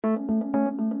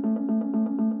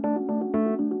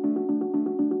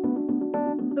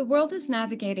The world is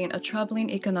navigating a troubling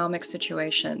economic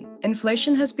situation.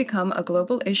 Inflation has become a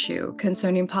global issue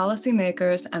concerning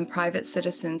policymakers and private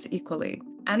citizens equally.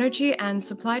 Energy and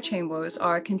supply chain woes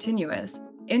are continuous.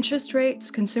 Interest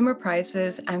rates, consumer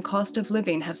prices, and cost of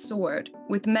living have soared,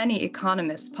 with many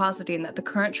economists positing that the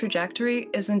current trajectory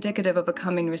is indicative of a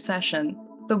coming recession.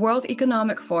 The World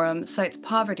Economic Forum cites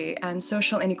poverty and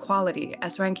social inequality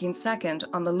as ranking second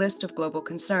on the list of global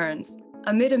concerns.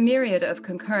 Amid a myriad of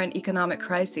concurrent economic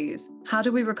crises, how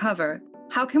do we recover?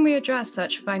 How can we address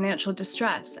such financial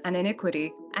distress and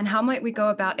inequity, and how might we go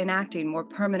about enacting more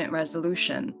permanent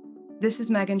resolution? This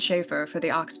is Megan Schaefer for the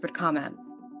Oxford Comment.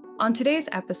 On today's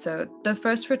episode, the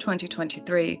first for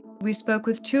 2023, we spoke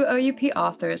with two OUP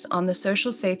authors on the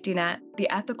social safety net, the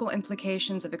ethical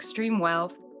implications of extreme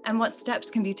wealth, and what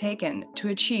steps can be taken to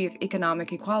achieve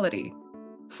economic equality.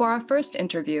 For our first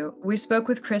interview, we spoke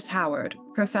with Chris Howard,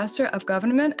 professor of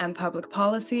government and public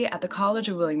policy at the College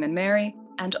of William and Mary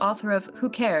and author of Who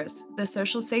Cares? The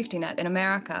Social Safety Net in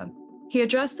America. He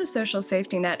addressed the social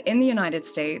safety net in the United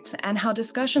States and how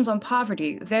discussions on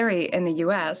poverty vary in the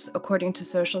US according to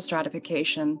social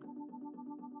stratification.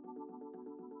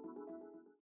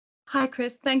 Hi,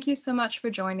 Chris. Thank you so much for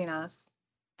joining us.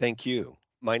 Thank you.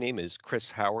 My name is Chris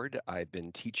Howard. I've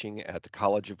been teaching at the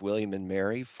College of William and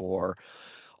Mary for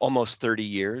almost 30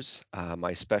 years.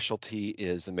 My specialty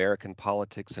is American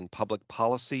politics and public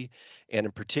policy, and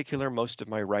in particular, most of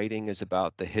my writing is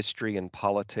about the history and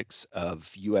politics of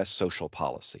U.S. social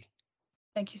policy.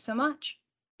 Thank you so much.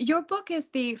 Your book is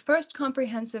the first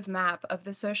comprehensive map of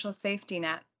the social safety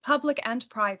net, public and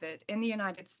private, in the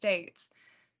United States.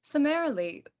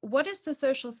 Summarily, what is the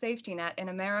social safety net in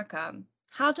America?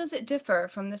 How does it differ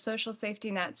from the social safety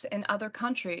nets in other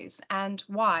countries, and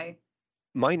why?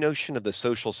 My notion of the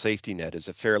social safety net is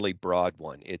a fairly broad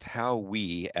one. It's how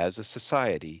we, as a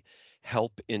society,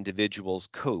 help individuals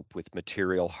cope with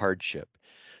material hardship.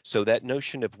 So that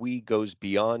notion of we goes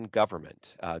beyond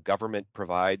government. Government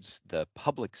provides the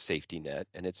public safety net,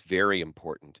 and it's very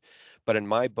important. But in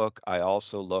my book, I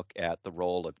also look at the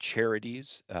role of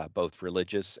charities, both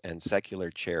religious and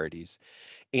secular charities,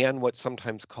 and what's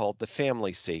sometimes called the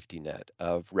family safety net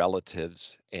of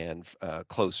relatives and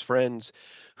close friends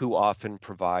who often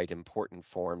provide important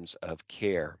forms of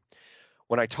care.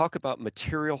 When I talk about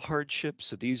material hardships,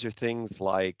 so these are things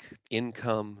like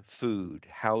income, food,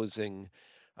 housing,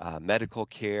 medical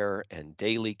care and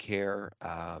daily care,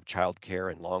 child care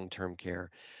and long-term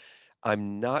care.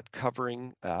 I'm not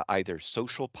covering either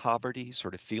social poverty,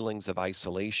 sort of feelings of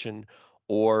isolation,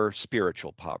 or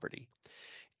spiritual poverty.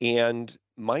 And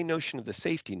my notion of the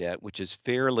safety net, which is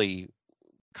fairly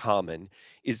common,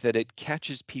 is that it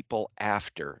catches people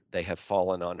after they have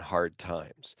fallen on hard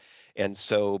times. And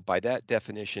so, by that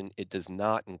definition, it does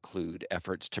not include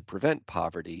efforts to prevent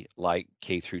poverty like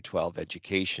K through 12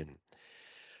 education.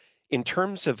 In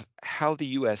terms of how the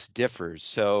US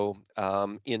differs,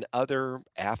 in other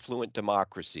affluent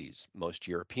democracies, most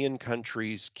European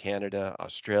countries, Canada,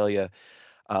 Australia,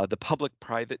 the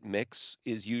public-private mix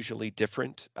is usually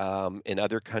different. In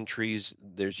other countries,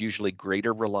 there's usually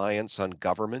greater reliance on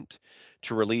government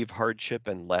to relieve hardship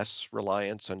and less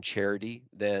reliance on charity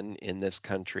than in this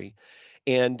country.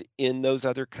 And in those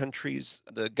other countries,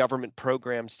 the government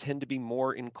programs tend to be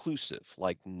more inclusive,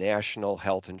 like national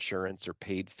health insurance or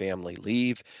paid family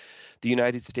leave. The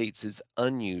United States is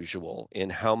unusual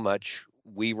in how much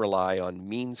we rely on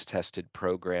means tested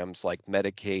programs like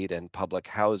Medicaid and public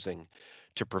housing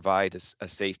to provide a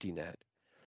safety net.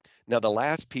 Now, the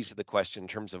last piece of the question in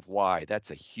terms of why, that's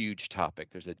a huge topic.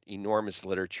 There's an enormous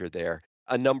literature there.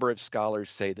 A number of scholars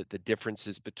say that the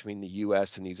differences between the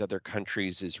US and these other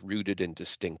countries is rooted in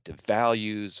distinctive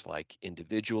values like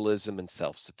individualism and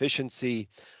self sufficiency.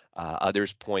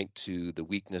 Others point to the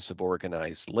weakness of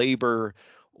organized labor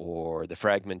or the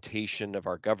fragmentation of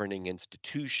our governing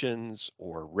institutions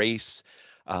or race.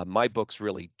 My book's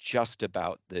really just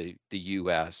about the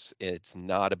US. It's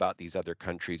not about these other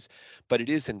countries, but it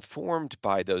is informed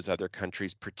by those other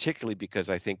countries, particularly because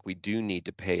I think we do need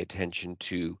to pay attention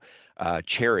to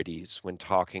charities when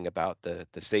talking about the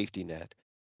safety net.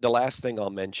 The last thing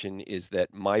I'll mention is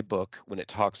that my book, when it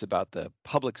talks about the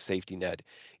public safety net,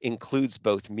 includes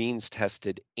both means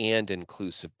tested and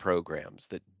inclusive programs,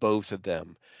 that both of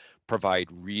them provide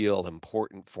real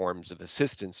important forms of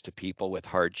assistance to people with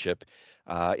hardship.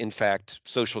 In fact,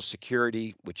 Social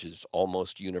Security, which is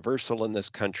almost universal in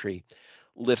this country,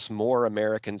 lifts more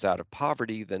Americans out of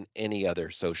poverty than any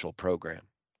other social program.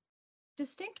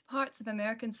 Distinct parts of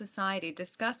American society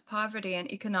discuss poverty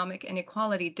and economic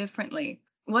inequality differently.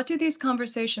 What do these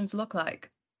conversations look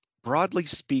like? Broadly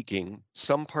speaking,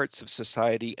 some parts of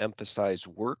society emphasize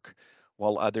work,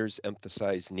 while others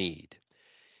emphasize need.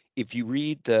 If you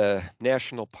read the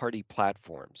national party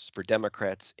platforms for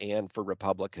Democrats and for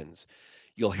Republicans,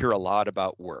 you'll hear a lot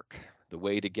about work. The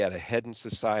way to get ahead in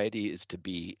society is to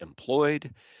be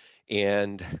employed,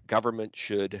 and government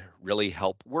should really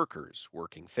help workers,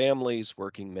 working families,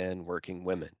 working men, working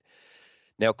women.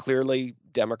 Now, clearly,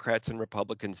 Democrats and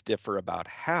Republicans differ about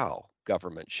how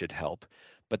government should help,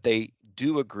 but they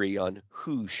do agree on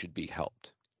who should be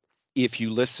helped. If you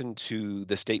listen to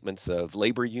the statements of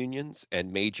labor unions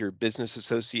and major business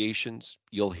associations,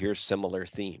 you'll hear similar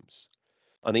themes.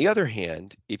 On the other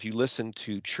hand, if you listen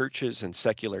to churches and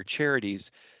secular charities,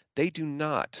 they do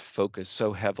not focus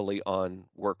so heavily on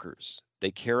workers.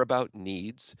 They care about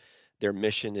needs. Their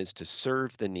mission is to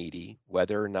serve the needy,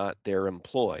 whether or not they're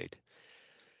employed.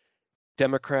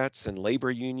 Democrats and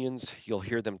labor unions, you'll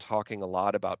hear them talking a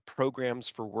lot about programs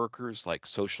for workers like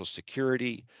Social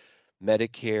Security,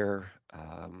 Medicare,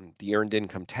 the Earned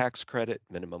Income Tax Credit,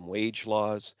 minimum wage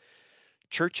laws.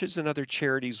 Churches and other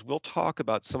charities will talk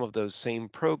about some of those same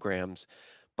programs,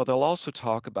 but they'll also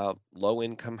talk about low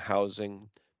income housing,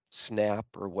 SNAP,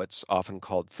 or what's often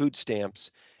called food stamps,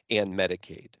 and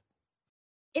Medicaid.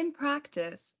 In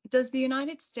practice, does the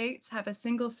United States have a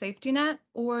single safety net,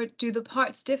 or do the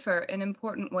parts differ in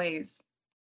important ways?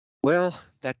 Well,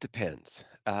 that depends.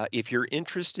 If you're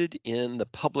interested in the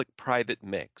public private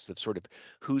mix of sort of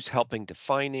who's helping to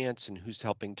finance and who's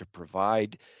helping to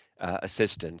provide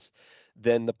assistance,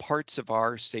 then the parts of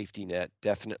our safety net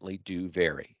definitely do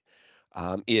vary.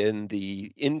 In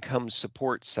the income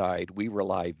support side, we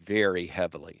rely very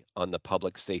heavily on the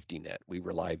public safety net. We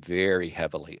rely very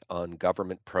heavily on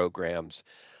government programs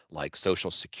like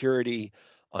Social Security,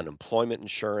 unemployment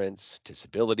insurance,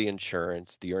 disability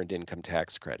insurance, the Earned Income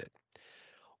Tax Credit.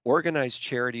 Organized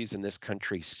charities in this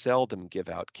country seldom give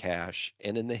out cash,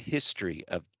 and in the history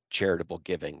of charitable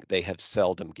giving, they have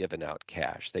seldom given out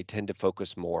cash. They tend to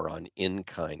focus more on in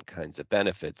kind kinds of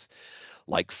benefits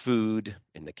like food,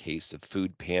 in the case of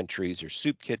food pantries or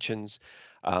soup kitchens,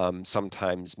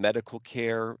 sometimes medical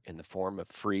care in the form of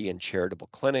free and charitable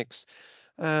clinics,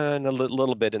 and a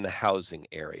little bit in the housing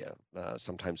area,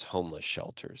 sometimes homeless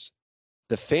shelters.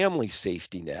 The family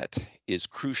safety net is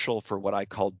crucial for what I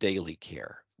call daily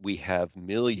care. We have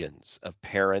millions of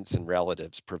parents and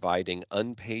relatives providing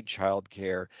unpaid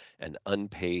childcare and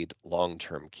unpaid long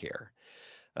term care.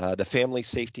 The family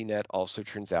safety net also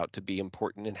turns out to be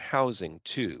important in housing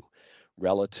too.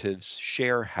 Relatives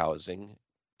share housing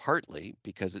partly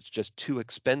because it's just too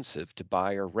expensive to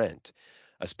buy or rent,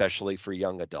 especially for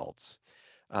young adults.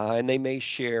 And they may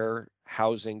share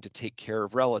housing to take care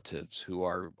of relatives who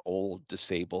are old,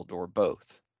 disabled, or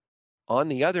both. On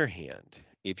the other hand,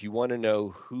 if you want to know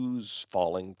who's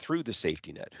falling through the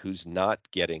safety net, who's not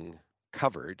getting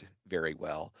covered very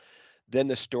well, then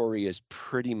the story is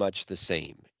pretty much the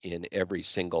same in every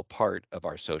single part of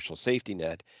our social safety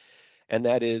net. And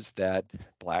that is that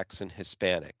Blacks and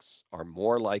Hispanics are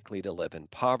more likely to live in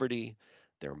poverty.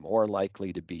 They're more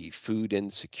likely to be food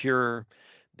insecure.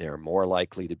 They're more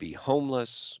likely to be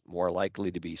homeless, more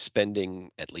likely to be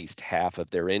spending at least half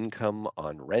of their income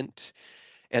on rent,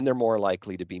 and they're more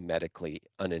likely to be medically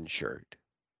uninsured.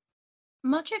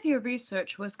 Much of your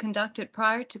research was conducted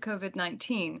prior to COVID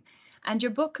 19, and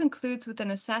your book concludes with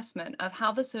an assessment of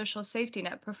how the social safety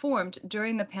net performed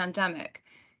during the pandemic.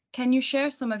 Can you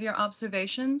share some of your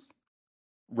observations?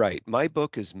 Right. My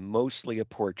book is mostly a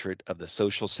portrait of the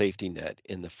social safety net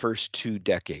in the first 2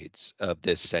 decades of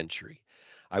this century.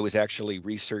 I was actually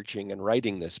researching and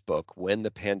writing this book when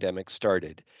the pandemic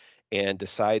started and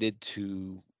decided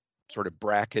to sort of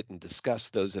bracket and discuss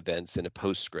those events in a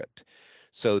postscript.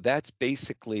 So that's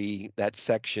basically that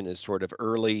section is sort of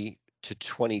early to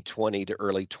 2020 to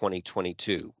early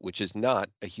 2022, which is not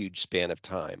a huge span of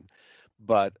time,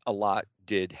 but a lot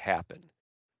did happen.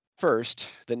 First,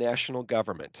 the national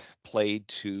government played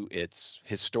to its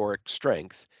historic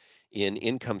strength in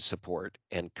income support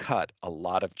and cut a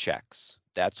lot of checks.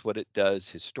 That's what it does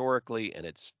historically, and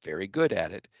it's very good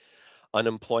at it.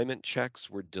 Unemployment checks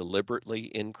were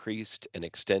deliberately increased and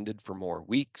extended for more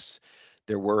weeks.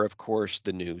 There were, of course,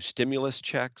 the new stimulus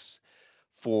checks.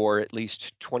 For at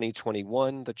least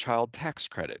 2021, the child tax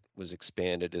credit was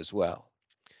expanded as well.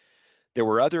 There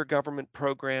were other government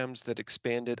programs that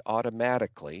expanded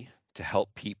automatically to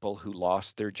help people who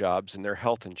lost their jobs and their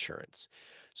health insurance.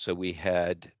 So we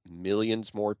had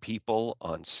millions more people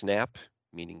on SNAP,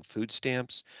 meaning food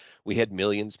stamps. We had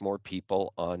millions more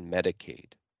people on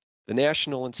Medicaid. The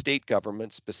national and state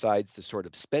governments, besides the sort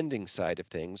of spending side of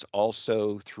things,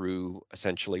 also through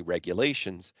essentially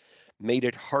regulations, made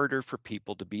it harder for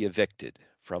people to be evicted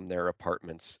from their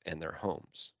apartments and their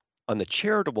homes. On the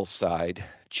charitable side,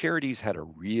 charities had a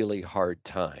really hard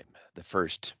time the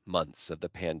first months of the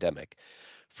pandemic.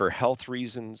 For health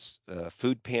reasons,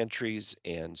 food pantries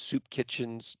and soup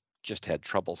kitchens just had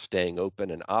trouble staying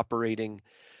open and operating.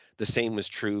 The same was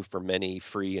true for many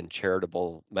free and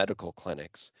charitable medical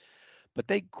clinics. But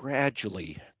they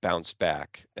gradually bounced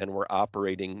back and were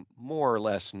operating more or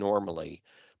less normally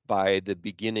by the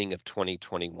beginning of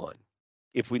 2021.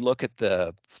 If we look at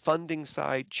the funding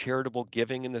side, charitable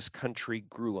giving in this country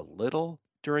grew a little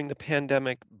during the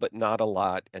pandemic, but not a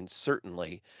lot, and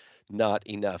certainly not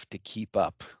enough to keep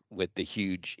up with the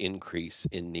huge increase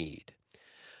in need.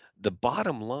 The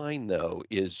bottom line, though,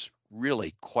 is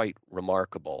really quite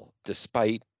remarkable.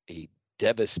 Despite a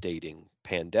devastating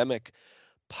pandemic,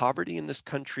 poverty in this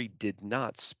country did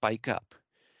not spike up.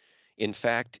 In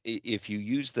fact, if you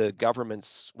use the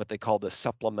government's what they call the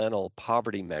supplemental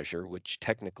poverty measure, which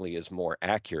technically is more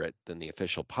accurate than the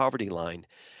official poverty line,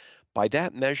 by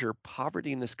that measure,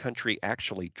 poverty in this country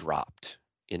actually dropped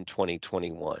in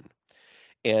 2021.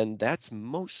 And that's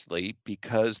mostly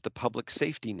because the public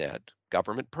safety net,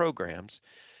 government programs,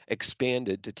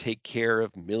 expanded to take care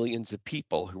of millions of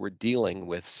people who were dealing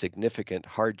with significant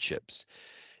hardships.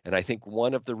 And I think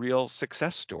one of the real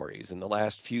success stories in the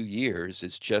last few years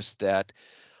is just that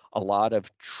a lot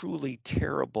of truly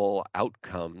terrible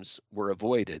outcomes were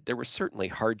avoided. There was certainly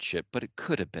hardship, but it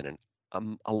could have been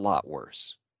a lot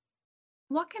worse.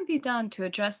 What can be done to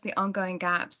address the ongoing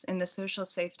gaps in the social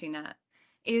safety net?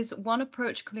 Is one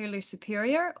approach clearly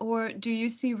superior, or do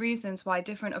you see reasons why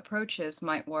different approaches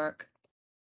might work?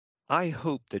 I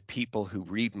hope that people who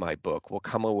read my book will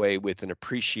come away with an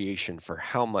appreciation for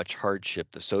how much hardship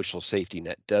the social safety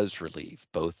net does relieve,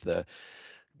 both the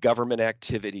government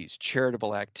activities,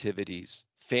 charitable activities,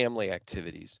 family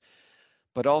activities,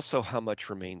 but also how much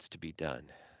remains to be done.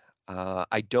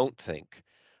 I don't think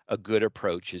a good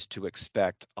approach is to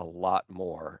expect a lot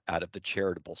more out of the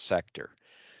charitable sector.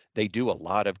 They do a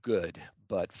lot of good,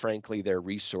 but frankly, their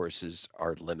resources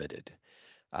are limited.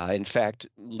 In fact,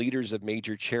 leaders of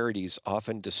major charities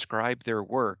often describe their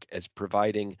work as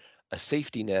providing a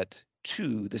safety net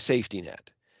to the safety net.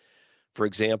 For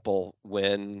example,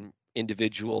 when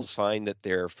individuals find that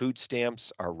their food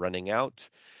stamps are running out,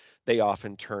 they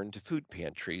often turn to food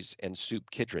pantries and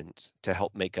soup kitchens to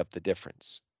help make up the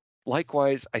difference.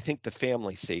 Likewise, I think the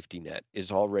family safety net is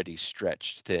already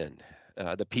stretched thin.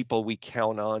 The people we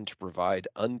count on to provide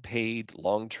unpaid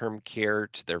long term care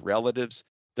to their relatives,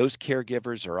 those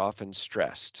caregivers are often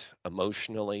stressed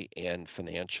emotionally and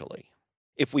financially.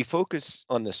 If we focus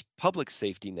on this public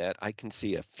safety net, I can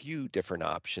see a few different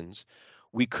options.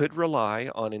 We could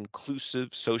rely on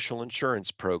inclusive social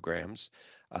insurance programs,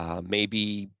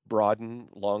 maybe broaden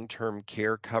long term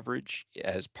care coverage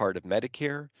as part of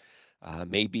Medicare,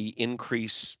 maybe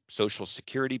increase Social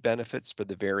Security benefits for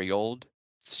the very old.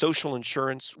 Social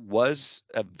insurance was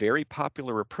a very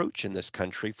popular approach in this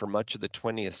country for much of the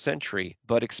 20th century,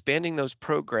 but expanding those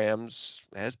programs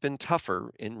has been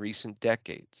tougher in recent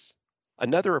decades.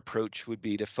 Another approach would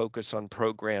be to focus on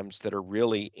programs that are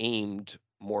really aimed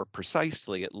more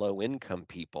precisely at low income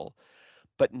people,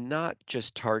 but not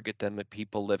just target them at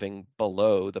people living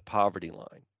below the poverty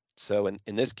line. So,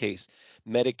 in this case,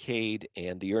 Medicaid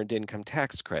and the Earned Income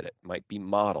Tax Credit might be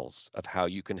models of how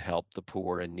you can help the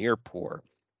poor and near poor.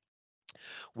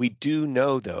 We do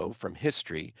know, though, from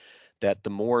history, that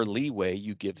the more leeway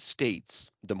you give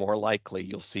states, the more likely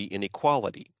you'll see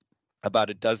inequality. About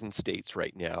a dozen states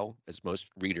right now, as most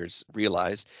readers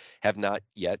realize, have not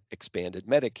yet expanded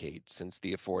Medicaid since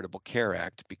the Affordable Care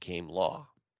Act became law.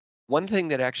 One thing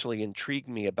that actually intrigued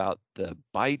me about the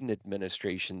Biden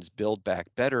administration's Build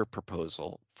Back Better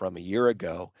proposal from a year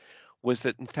ago was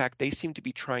that, in fact, they seem to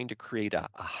be trying to create a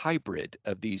hybrid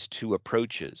of these two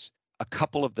approaches. A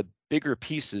couple of the bigger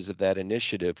pieces of that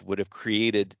initiative would have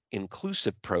created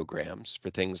inclusive programs for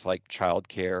things like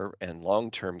childcare and long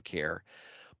term care,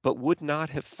 but would not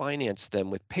have financed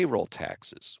them with payroll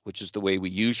taxes, which is the way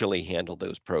we usually handle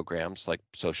those programs like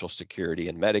Social Security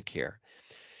and Medicare.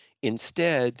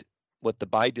 Instead, what the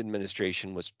Biden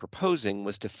administration was proposing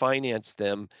was to finance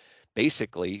them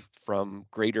basically from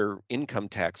greater income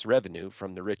tax revenue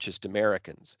from the richest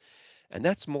Americans. And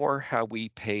that's more how we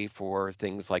pay for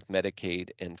things like Medicaid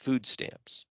and food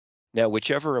stamps. Now,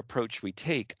 whichever approach we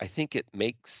take, I think it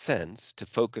makes sense to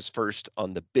focus first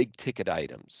on the big ticket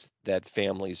items that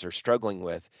families are struggling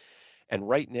with. And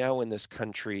right now in this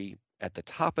country, at the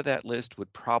top of that list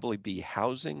would probably be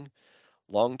housing,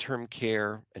 long-term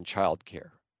care, and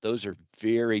childcare. Those are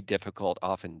very difficult,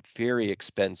 often very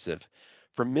expensive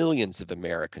for millions of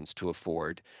Americans to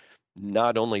afford.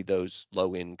 not only those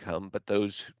low income, but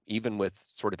those even with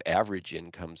sort of average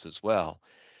incomes as well.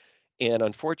 And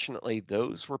unfortunately,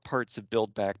 those were parts of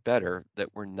Build Back Better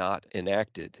that were not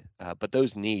enacted, but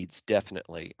those needs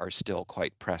definitely are still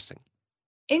quite pressing.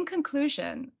 In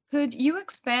conclusion, could you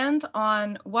expand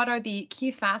on what are the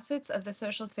key facets of the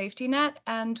social safety net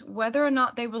and whether or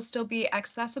not they will still be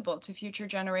accessible to future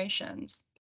generations?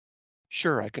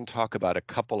 Sure, I can talk about a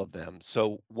couple of them.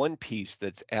 So, one piece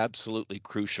that's absolutely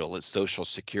crucial is Social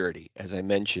Security. As I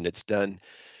mentioned, it's done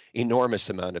enormous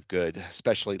amount of good,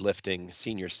 especially lifting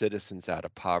senior citizens out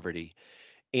of poverty.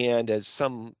 And as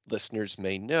some listeners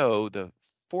may know, the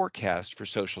forecast for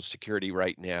Social Security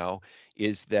right now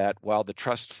is that while the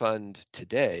trust fund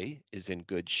today is in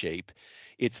good shape,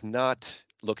 it's not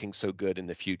looking so good in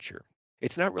the future.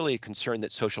 It's not really a concern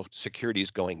that Social Security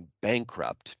is going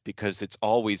bankrupt because it's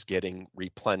always getting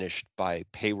replenished by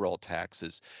payroll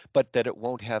taxes, but that it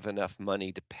won't have enough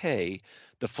money to pay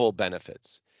the full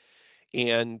benefits.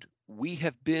 And we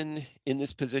have been in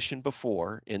this position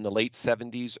before in the late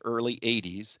 70s, early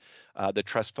 80s. The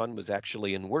trust fund was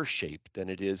actually in worse shape than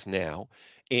it is now.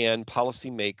 And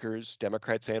policymakers,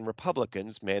 Democrats and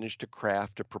Republicans, managed to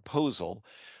craft a proposal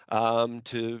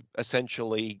to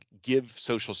essentially give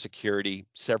Social Security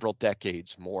several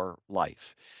decades more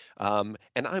life. And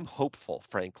I'm hopeful,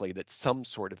 frankly, that some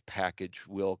sort of package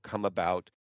will come about.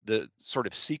 The sort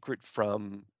of secret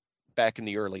from back in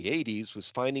the early 80s was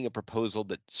finding a proposal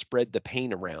that spread the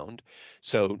pain around.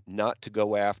 So, not to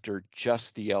go after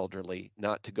just the elderly,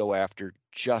 not to go after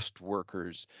just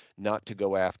workers, not to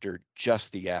go after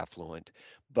just the affluent,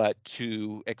 but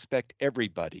to expect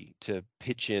everybody to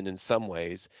pitch in some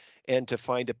ways and to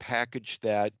find a package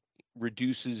that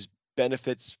reduces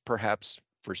benefits perhaps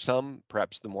for some,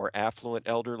 perhaps the more affluent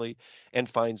elderly, and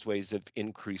finds ways of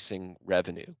increasing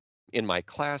revenue. In my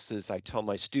classes, I tell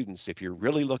my students if you're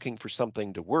really looking for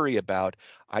something to worry about,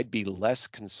 I'd be less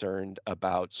concerned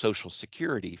about Social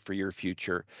Security for your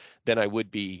future than I would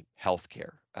be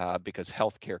healthcare, because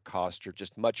healthcare costs are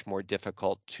just much more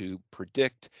difficult to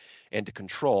predict and to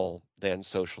control than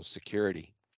Social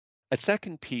Security. A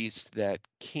second piece that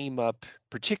came up,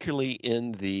 particularly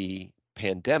in the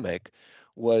pandemic,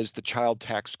 was the child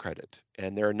tax credit.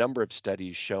 And there are a number of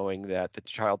studies showing that the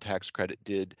child tax credit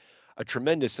did a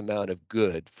tremendous amount of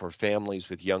good for families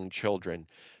with young children,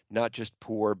 not just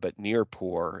poor, but near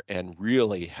poor, and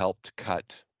really helped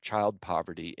cut child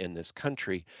poverty in this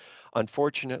country.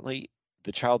 Unfortunately,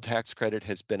 the child tax credit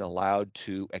has been allowed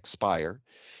to expire,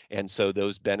 and so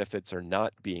those benefits are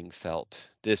not being felt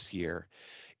this year.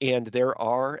 And there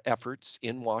are efforts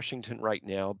in Washington right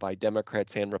now by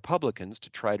Democrats and Republicans to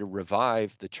try to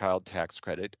revive the child tax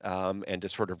credit and to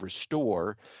sort of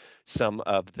restore some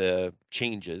of the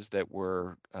changes that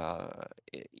were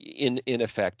in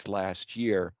effect last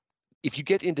year. If you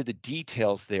get into the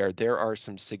details there, there are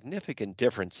some significant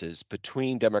differences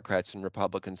between Democrats and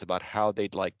Republicans about how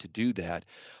they'd like to do that.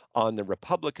 On the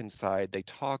Republican side, they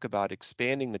talk about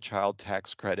expanding the child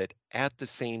tax credit at the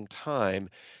same time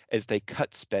as they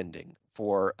cut spending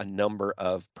for a number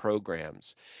of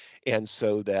programs. And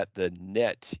so that the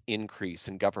net increase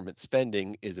in government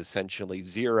spending is essentially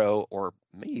zero or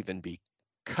may even be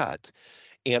cut.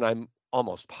 And I'm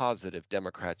almost positive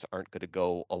Democrats aren't going to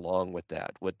go along with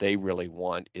that. What they really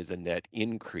want is a net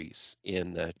increase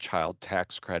in the child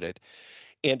tax credit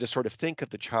and to sort of think of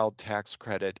the child tax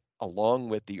credit along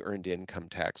with the earned income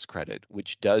tax credit,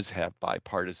 which does have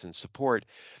bipartisan support,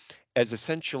 as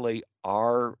essentially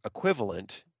our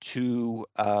equivalent to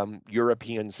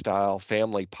European style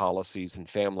family policies and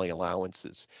family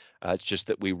allowances. It's just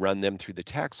that we run them through the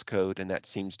tax code, and that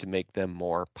seems to make them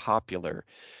more popular.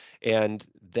 And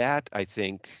that, I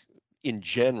think, in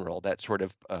general, that sort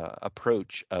of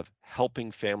approach of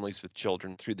helping families with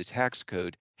children through the tax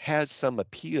code has some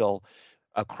appeal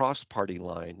across party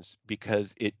lines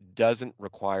because it doesn't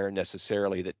require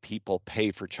necessarily that people pay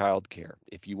for childcare.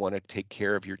 If you want to take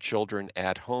care of your children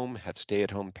at home, have stay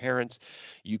at home parents,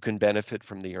 you can benefit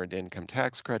from the earned income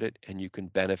tax credit and you can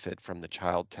benefit from the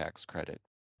child tax credit.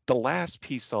 The last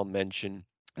piece I'll mention,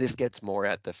 this gets more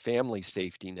at the family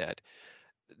safety net.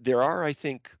 There are, I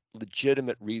think,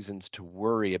 legitimate reasons to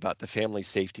worry about the family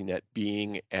safety net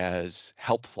being as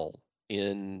helpful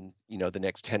in the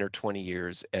next 10 or 20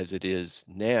 years as it is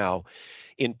now,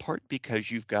 in part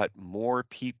because you've got more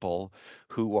people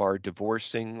who are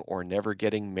divorcing or never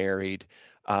getting married.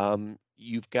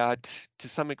 You've got to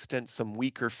some extent some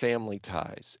weaker family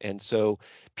ties, and so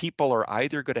people are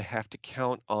either going to have to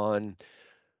count on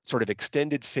sort of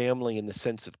extended family in the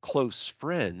sense of close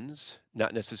friends,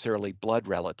 not necessarily blood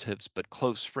relatives, but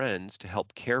close friends to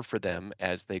help care for them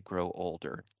as they grow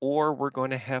older. Or we're going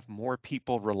to have more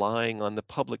people relying on the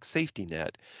public safety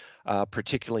net,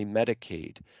 particularly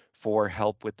Medicaid, for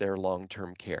help with their long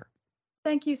term care.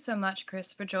 Thank you so much,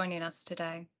 Chris, for joining us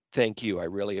today. Thank you. I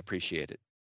really appreciate it.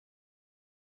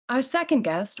 Our second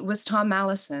guest was Tom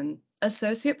Mallison,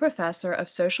 Associate Professor of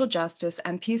Social Justice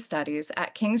and Peace Studies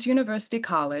at King's University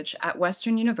College at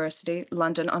Western University,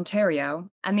 London, Ontario,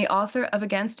 and the author of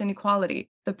Against Inequality,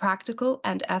 The Practical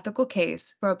and Ethical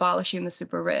Case for Abolishing the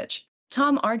Super Rich.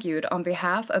 Tom argued on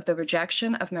behalf of the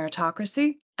rejection of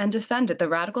meritocracy and defended the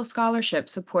radical scholarship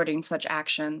supporting such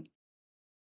action.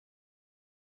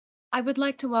 I would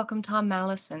like to welcome Tom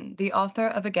Mallison, the author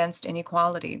of Against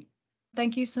Inequality.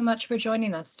 Thank you so much for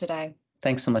joining us today.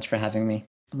 Thanks so much for having me.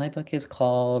 My book is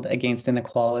called Against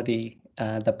Inequality,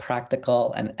 The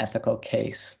Practical and Ethical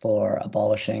Case for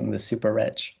Abolishing the Super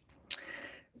Rich.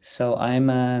 So I'm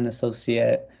an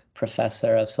associate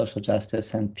professor of social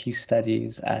justice and peace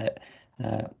studies at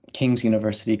King's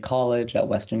University College at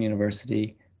Western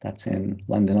University. That's in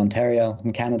London, Ontario,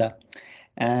 in Canada.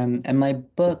 And my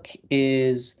book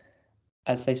is,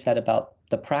 as I said, about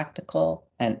the practical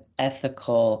and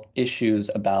ethical issues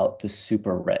about the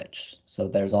super rich. So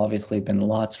there's obviously been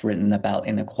lots written about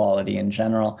inequality in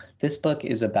general. This book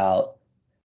is about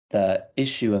the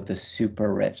issue of the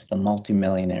super rich, the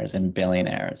multimillionaires and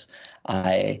billionaires.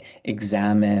 I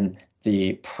examine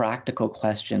the practical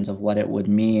questions of what it would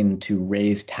mean to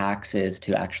raise taxes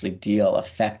to actually deal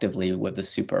effectively with the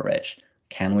super rich.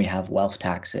 Can we have wealth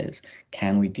taxes?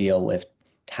 Can we deal with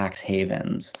tax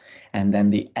havens? And then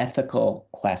the ethical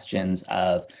questions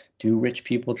of, do rich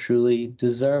people truly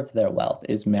deserve their wealth?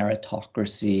 Is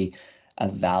meritocracy a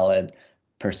valid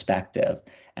perspective?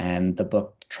 And the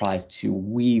book tries to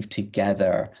weave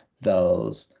together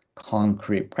those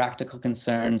concrete practical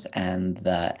concerns and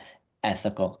the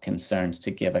ethical concerns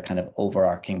to give a kind of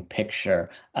overarching picture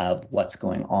of what's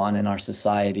going on in our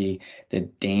society, the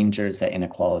dangers that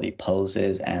inequality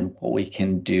poses, and what we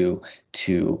can do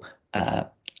to uh,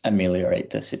 ameliorate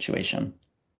this situation.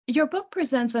 Your book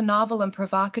presents a novel and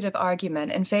provocative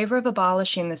argument in favor of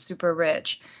abolishing the super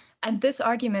rich. And this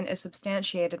argument is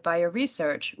substantiated by your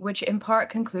research, which in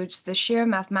part concludes the sheer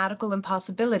mathematical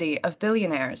impossibility of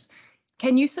billionaires.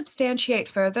 Can you substantiate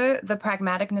further the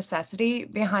pragmatic necessity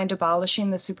behind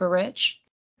abolishing the super rich?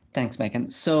 Thanks,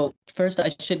 Megan. So first,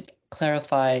 I should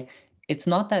clarify, it's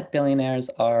not that billionaires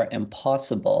are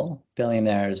impossible.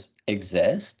 Billionaires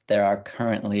exist. There are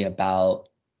currently about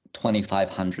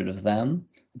 2,500 of them,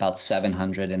 about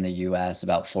 700 in the US,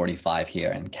 about 45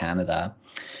 here in Canada.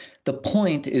 The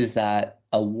point is that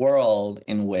a world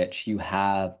in which you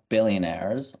have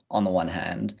billionaires on the one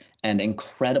hand and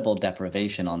incredible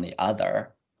deprivation on the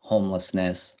other,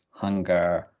 homelessness,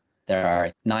 hunger. There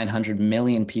are 900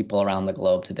 million people around the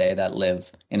globe today that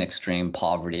live in extreme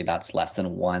poverty. That's less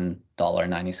than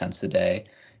 $1.90 a day.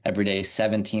 Every day,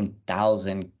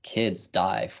 17,000 kids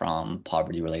die from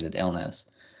poverty-related illness.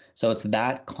 So it's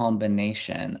that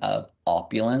combination of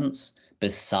opulence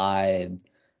beside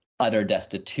utter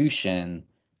destitution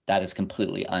that is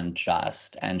completely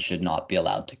unjust and should not be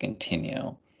allowed to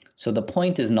continue. So the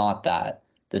point is not that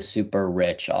the super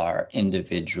rich are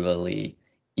individually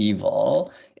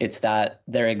evil, it's that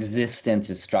their existence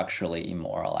is structurally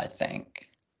immoral, I think.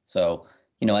 So,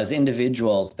 as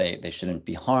individuals, they shouldn't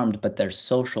be harmed, but their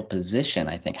social position,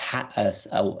 I think, as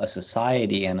a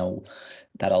society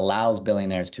that allows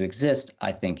billionaires to exist,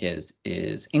 I think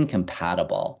is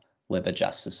incompatible with a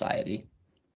just society.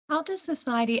 How does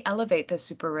society elevate the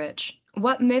super rich?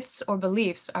 What myths or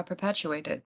beliefs are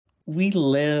perpetuated? We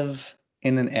live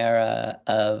in an era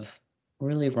of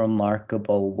really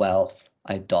remarkable wealth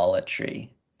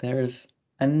idolatry. There's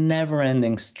a never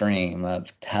ending stream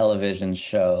of television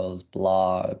shows,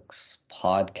 blogs,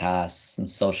 podcasts, and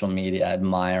social media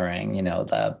admiring,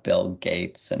 the Bill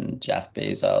Gates and Jeff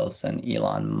Bezos and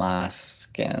Elon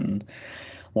Musk and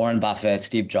Warren Buffett,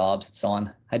 Steve Jobs, and so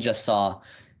on. I just saw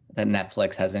that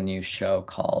Netflix has a new show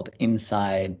called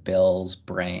Inside Bill's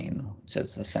Brain, which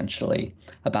is essentially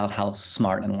about how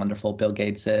smart and wonderful Bill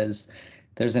Gates is.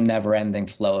 There's a never ending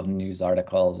flow of news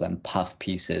articles and puff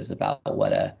pieces about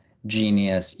what a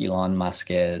genius Elon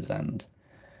Musk is and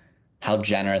how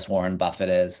generous Warren Buffett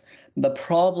is. The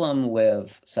problem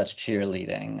with such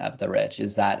cheerleading of the rich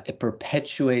is that it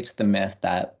perpetuates the myth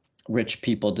that rich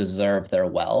people deserve their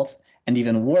wealth, and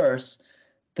even worse,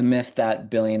 the myth that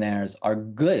billionaires are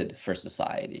good for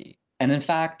society. And in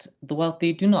fact, the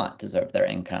wealthy do not deserve their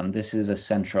income. This is a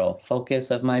central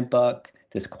focus of my book,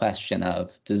 this question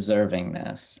of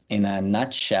deservingness. In a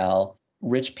nutshell,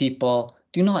 rich people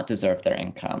do not deserve their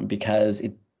income because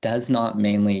it does not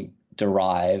mainly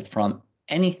derive from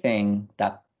anything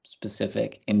that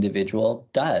specific individual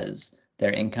does.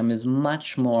 Their income is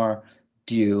much more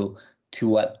due to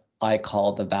what I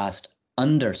call the vast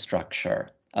understructure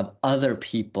of other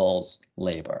people's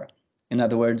labor. In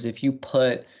other words, if you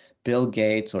put Bill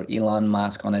Gates or Elon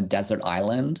Musk on a desert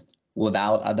island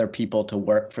without other people to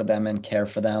work for them and care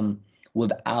for them,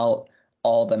 without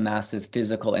all the massive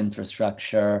physical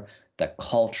infrastructure, the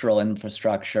cultural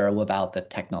infrastructure, without the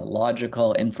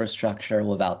technological infrastructure,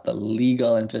 without the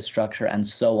legal infrastructure, and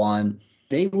so on,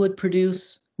 they would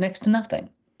produce next to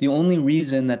nothing. The only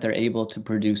reason that they're able to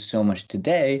produce so much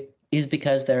today is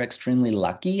because they're extremely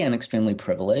lucky and extremely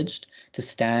privileged to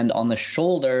stand on the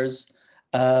shoulders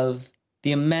of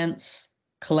the immense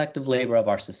collective labor of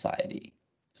our society.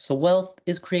 So wealth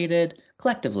is created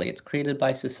collectively. It's created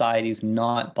by societies,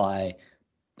 not by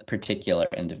particular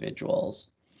individuals.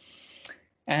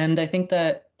 And I think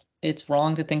that it's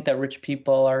wrong to think that rich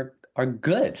people are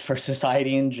good for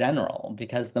society in general,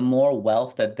 because the more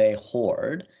wealth that they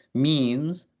hoard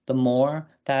means the more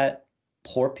that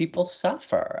poor people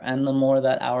suffer and the more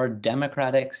that our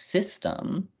democratic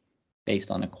system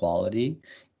based on equality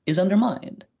is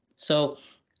undermined. So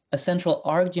a central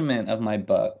argument of my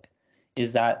book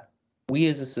is that we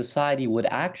as a society would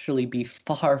actually be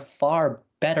far, far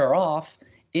better off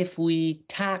if we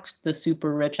taxed the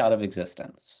super rich out of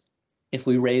existence. If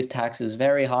we raised taxes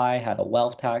very high, had a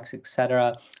wealth tax,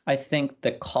 etc., I think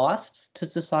the costs to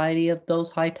society of those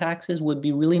high taxes would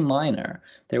be really minor.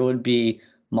 There would be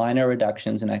minor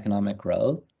reductions in economic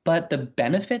growth, but the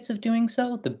benefits of doing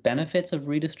so, the benefits of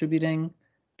redistributing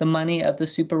the money of the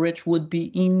super rich would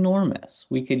be enormous.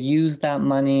 We could use that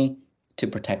money to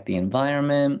protect the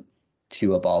environment,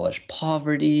 to abolish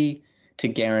poverty, to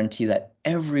guarantee that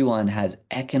everyone has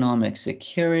economic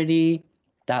security.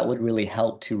 That would really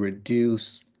help to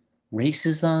reduce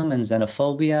racism and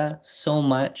xenophobia, so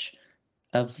much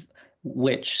of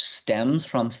which stems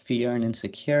from fear and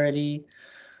insecurity.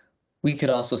 We could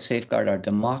also safeguard our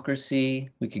democracy.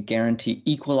 We could guarantee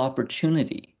equal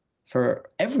opportunity for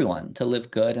everyone to live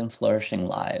good and flourishing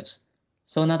lives.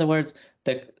 So, in other words,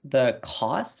 the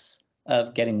costs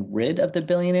of getting rid of the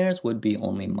billionaires would be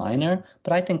only minor,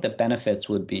 but I think the benefits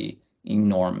would be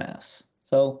enormous.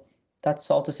 So, that's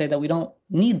all to say that we don't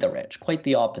need the rich, quite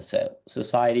the opposite.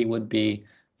 Society would be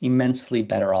immensely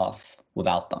better off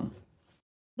without them.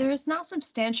 There is now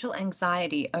substantial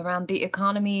anxiety around the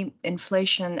economy,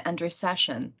 inflation, and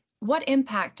recession. What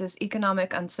impact does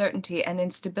economic uncertainty and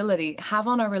instability have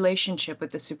on our relationship with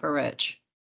the super rich?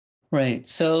 Right.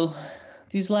 So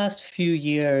these last few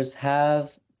years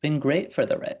have been great for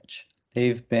the rich.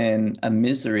 They've been a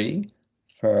misery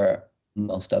for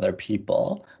most other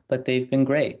people, but they've been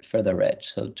great for the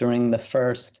rich. So during the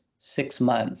first 6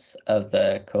 months of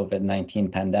the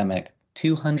COVID-19 pandemic,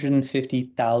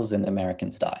 250,000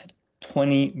 Americans died.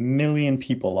 20 million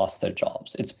people lost their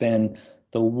jobs. It's been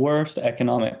the worst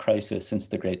economic crisis since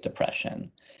the Great Depression.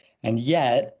 And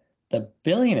yet, the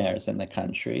billionaires in the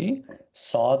country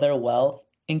saw their wealth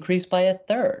increase by a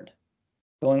third,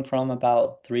 going from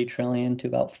about 3 trillion to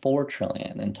about 4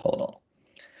 trillion in total.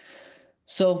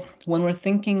 So when we're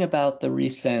thinking about the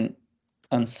recent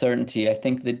uncertainty, I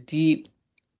think the deep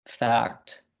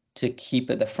fact to keep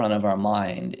at the front of our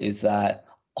mind is that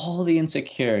all the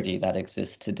insecurity that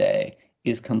exists today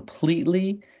is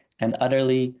completely and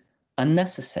utterly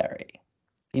unnecessary.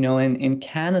 In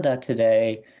Canada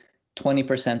today,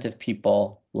 20% of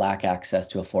people lack access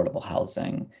to affordable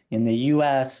housing. In the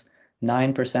US,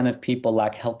 9% of people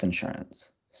lack health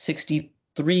insurance.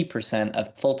 63%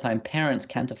 of full time parents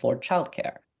can't afford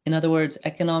childcare. In other words,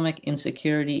 economic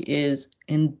insecurity is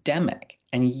endemic,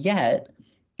 and yet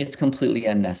it's completely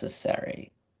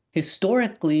unnecessary.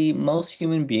 Historically, most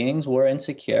human beings were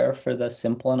insecure for the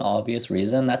simple and obvious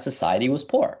reason that society was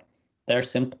poor. There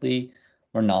simply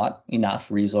were not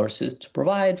enough resources to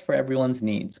provide for everyone's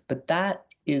needs. But that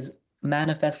is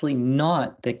manifestly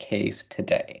not the case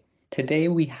today. Today,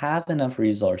 we have enough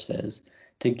resources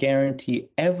to guarantee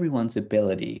everyone's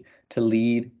ability to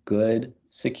lead good,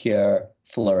 secure,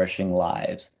 flourishing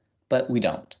lives. But we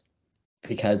don't,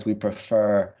 because we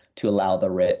prefer to allow the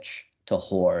rich to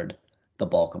hoard the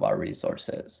bulk of our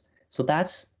resources. So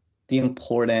that's the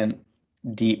important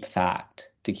deep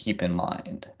fact to keep in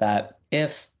mind, that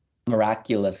if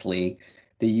miraculously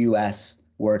the US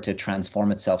were to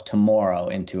transform itself tomorrow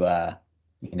into a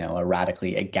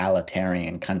radically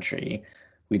egalitarian country,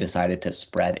 We decided to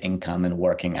spread income and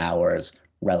working hours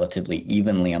relatively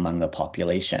evenly among the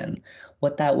population.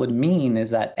 What that would mean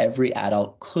is that every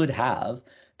adult could have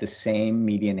the same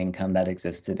median income that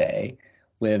exists today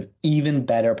with even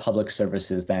better public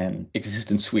services than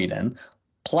exist in Sweden,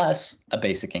 plus a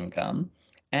basic income.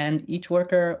 And each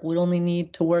worker would only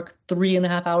need to work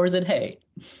 3.5 hours a day.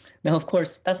 Now, of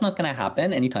course, that's not going to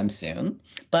happen anytime soon,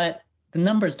 but the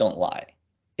numbers don't lie.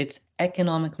 It's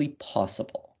economically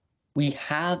possible. We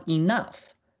have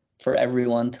enough for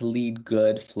everyone to lead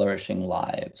good, flourishing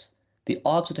lives. The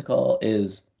obstacle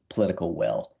is political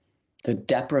will. The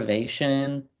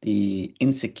deprivation, the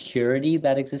insecurity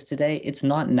that exists today, it's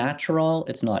not natural,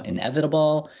 it's not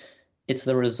inevitable. It's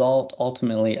the result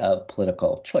ultimately of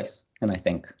political choice. And I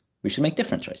think we should make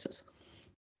different choices.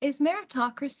 Is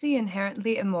meritocracy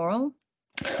inherently immoral?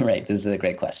 Right, this is a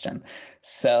great question.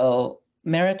 So,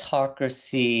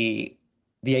 meritocracy,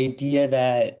 the idea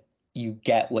that you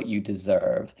get what you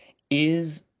deserve,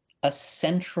 is a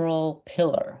central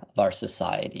pillar of our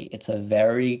society. It's a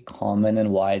very common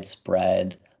and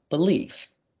widespread belief.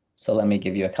 So, let me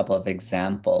give you a couple of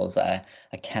examples. A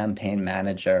campaign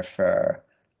manager for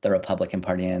the Republican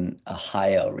Party in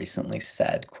Ohio recently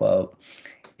said, quote,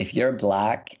 if you're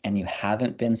Black and you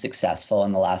haven't been successful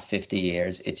in the last 50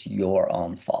 years, it's your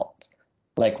own fault.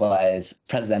 Likewise,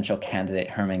 presidential candidate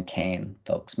Herman Cain,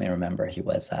 folks may remember he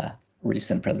was a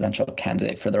recent presidential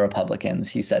candidate for the Republicans.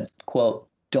 He said, quote,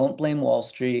 don't blame Wall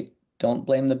Street, don't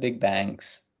blame the big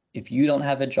banks. If you don't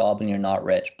have a job and you're not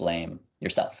rich, blame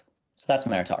yourself. So that's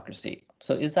meritocracy.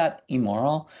 So is that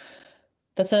immoral?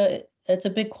 It's a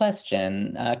big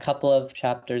question. A couple of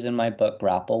chapters in my book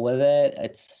grapple with it.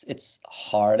 It's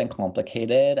hard and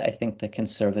complicated. I think the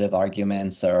conservative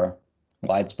arguments are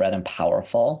widespread and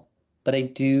powerful, but I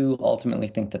do ultimately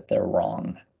think that they're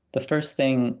wrong. The first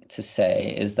thing to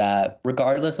say is that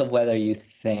regardless of whether you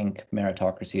think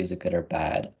meritocracy is a good or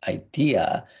bad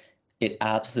idea, it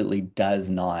absolutely does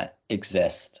not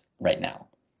exist right now.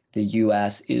 The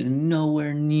US is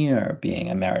nowhere near being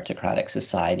a meritocratic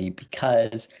society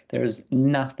because there's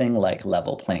nothing like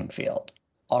level playing field.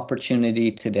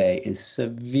 Opportunity today is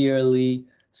severely,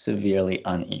 severely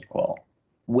unequal.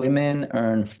 Women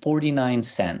earn 49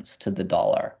 cents to the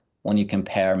dollar when you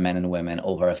compare men and women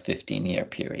over a 15-year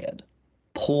period.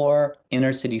 Poor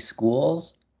inner city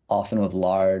schools, often with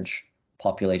large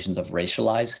populations of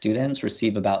racialized students,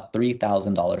 receive about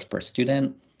 $3,000 per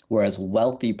student, whereas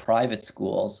wealthy private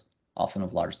schools, often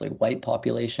of largely white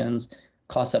populations,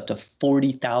 cost up to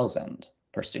 $40,000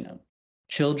 per student.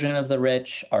 Children of the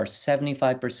rich are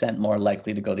 75% more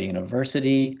likely to go to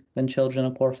university than children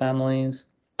of poor families.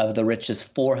 Of the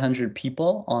richest 400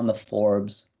 people on the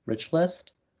Forbes rich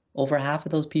list, over half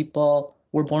of those people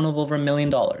were born of over $1 million,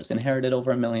 inherited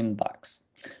over $1 million.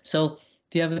 So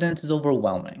the evidence is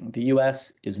overwhelming. The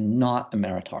US is not a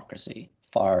meritocracy,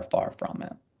 far, far from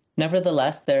it.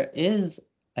 Nevertheless, there is,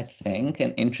 I think,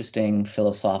 an interesting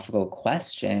philosophical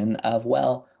question of,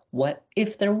 well, what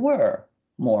if there were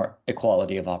more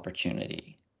equality of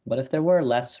opportunity? What if there were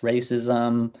less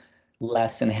racism,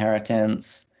 less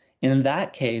inheritance? In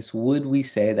that case, would we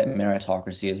say that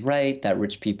meritocracy is right, that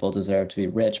rich people deserve to be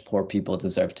rich, poor people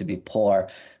deserve to be poor?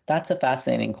 That's a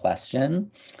fascinating question,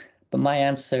 but my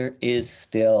answer is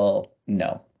still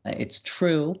no. It's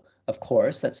true, of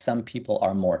course, that some people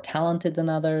are more talented than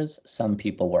others, some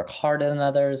people work harder than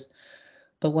others,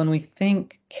 but when we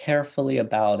think carefully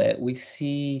about it, we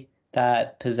see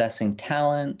that possessing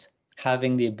talent,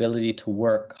 having the ability to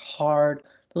work hard,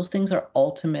 those things are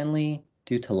ultimately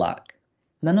due to luck.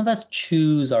 None of us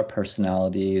choose our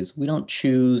personalities. We don't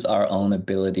choose our own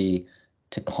ability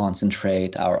to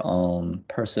concentrate, our own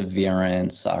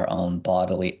perseverance, our own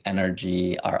bodily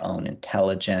energy, our own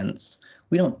intelligence.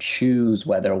 We don't choose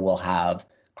whether we'll have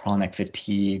chronic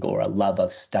fatigue or a love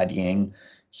of studying.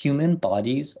 Human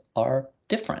bodies are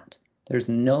different. There's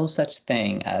no such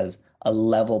thing as a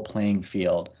level playing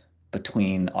field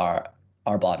between our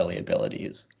bodily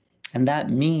abilities. And that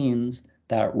means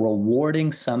that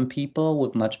rewarding some people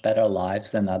with much better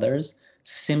lives than others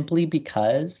simply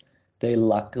because they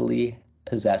luckily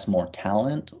possess more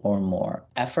talent or more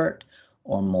effort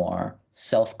or more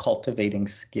self-cultivating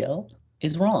skill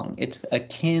is wrong. It's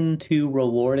akin to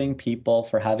rewarding people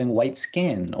for having white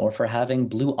skin or for having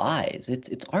blue eyes.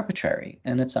 It's arbitrary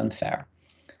and it's unfair.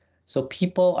 So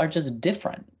people are just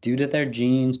different due to their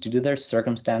genes, due to their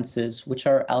circumstances, which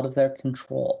are out of their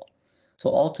control. So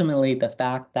ultimately, the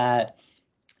fact that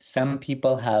some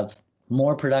people have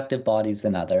more productive bodies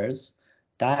than others,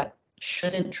 that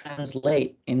shouldn't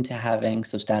translate into having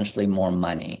substantially more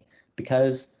money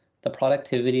because the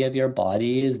productivity of your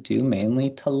body is due mainly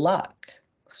to luck.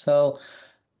 So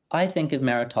I think of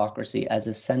meritocracy as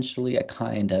essentially a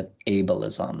kind of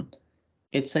ableism.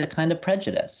 It's a kind of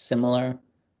prejudice similar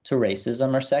to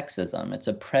racism or sexism. It's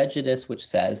a prejudice which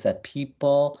says that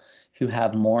people who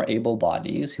have more able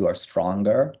bodies, who are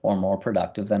stronger or more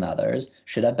productive than others,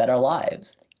 should have better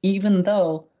lives, even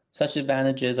though such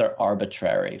advantages are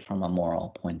arbitrary from a moral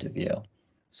point of view.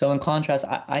 So, in contrast,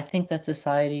 I think that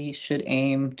society should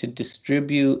aim to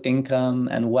distribute income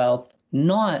and wealth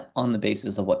not on the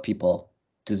basis of what people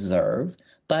deserve,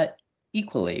 but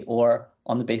equally or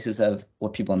on the basis of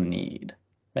what people need,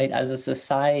 right? As a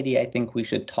society, I think we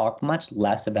should talk much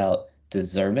less about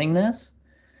deservingness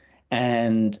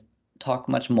and talk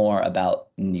much more about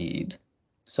need.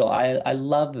 So I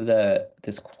love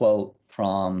this quote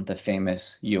from the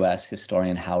famous US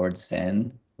historian Howard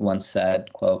Zinn, who once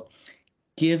said, quote,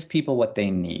 give people what they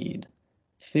need: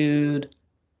 food,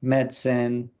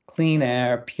 medicine, clean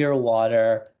air, pure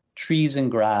water, trees and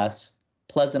grass,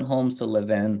 pleasant homes to live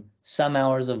in, some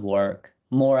hours of work,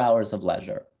 more hours of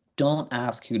leisure. Don't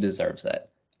ask who deserves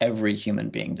it. Every human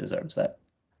being deserves it.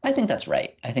 I think that's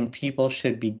right. I think people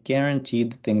should be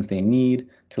guaranteed the things they need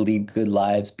to lead good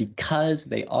lives because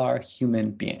they are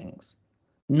human beings,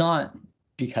 not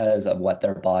because of what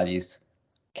their bodies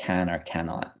can or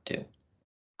cannot do.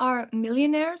 Are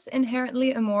millionaires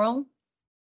inherently immoral?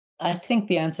 I think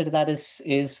the answer to that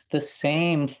is the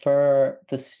same for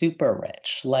the super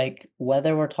rich. Like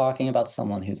whether we're talking about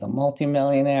someone who's a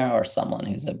multimillionaire or someone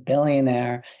who's a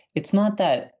billionaire, it's not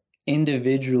that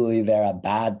individually they're a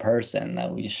bad person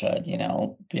that we should,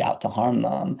 be out to harm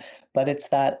them, but it's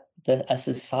that a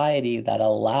society that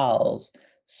allows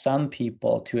some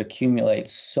people to accumulate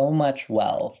so much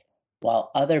wealth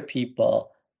while other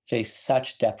people face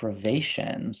such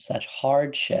deprivation, such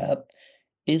hardship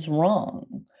is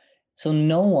wrong. So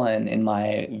no one, in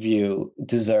my view,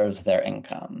 deserves their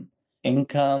income.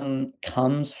 Income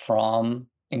comes from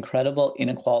incredible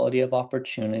inequality of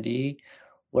opportunity.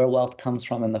 Where wealth comes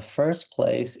from in the first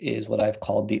place is what I've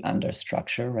called the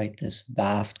understructure, right? This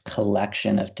vast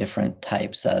collection of different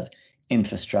types of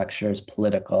infrastructures,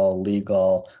 political,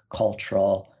 legal,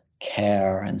 cultural,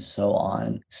 care, and so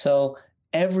on. So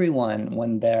everyone,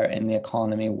 when they're in the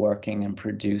economy working and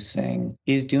producing,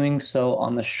 is doing so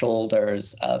on the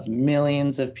shoulders of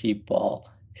millions of people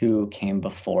who came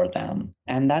before them.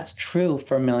 And that's true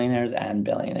for millionaires and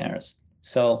billionaires.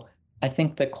 So I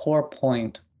think the core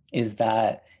point is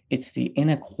that it's the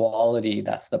inequality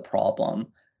that's the problem.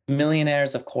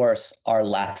 Millionaires, of course, are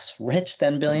less rich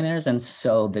than billionaires. And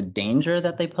so the danger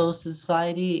that they pose to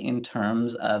society in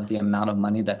terms of the amount of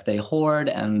money that they hoard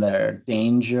and their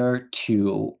danger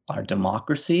to our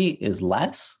democracy is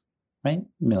less, right?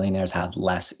 Millionaires have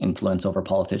less influence over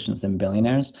politicians than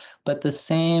billionaires. But the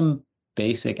same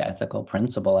basic ethical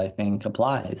principle, I think,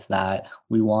 applies that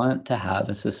we want to have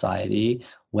a society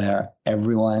where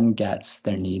everyone gets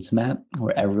their needs met,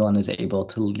 where everyone is able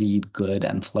to lead good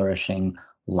and flourishing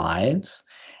lives.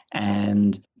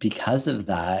 And because of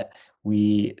that,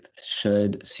 we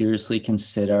should seriously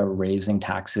consider raising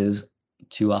taxes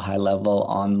to a high level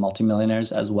on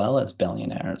multimillionaires as well as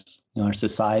billionaires. Our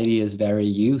society is very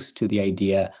used to the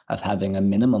idea of having a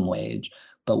minimum wage,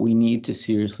 but we need to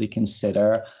seriously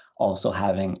consider also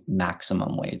having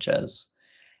maximum wages.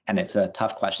 And it's a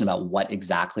tough question about what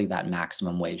exactly that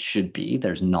maximum wage should be.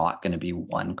 There's not going to be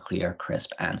one clear,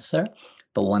 crisp answer.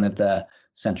 But one of the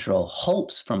central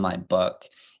hopes from my book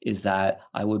is that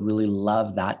I would really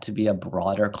love that to be a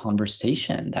broader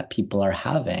conversation that people are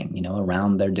having,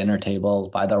 around their dinner tables,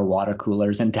 by their water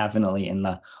coolers, and definitely in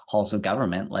the halls of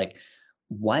government. Like,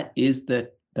 what is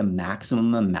the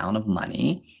maximum amount of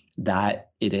money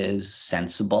that it is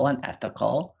sensible and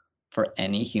ethical for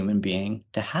any human being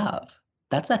to have?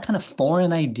 That's a kind of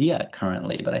foreign idea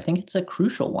currently, but I think it's a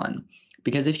crucial one.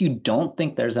 Because if you don't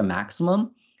think there's a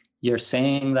maximum, you're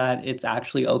saying that it's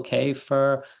actually okay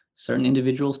for certain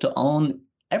individuals to own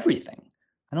everything.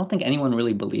 I don't think anyone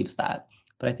really believes that.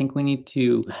 But I think we need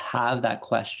to have that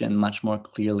question much more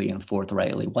clearly and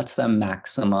forthrightly. What's the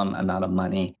maximum amount of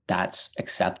money that's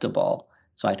acceptable?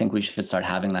 So I think we should start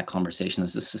having that conversation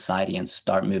as a society and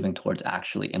start moving towards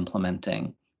actually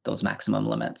implementing those maximum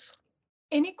limits.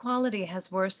 Inequality has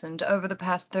worsened over the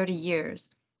past 30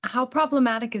 years. How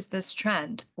problematic is this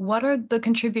trend? What are the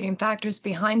contributing factors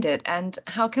behind it? And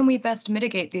how can we best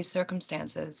mitigate these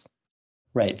circumstances?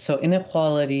 Right. So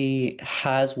inequality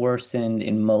has worsened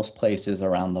in most places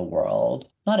around the world,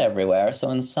 not everywhere. So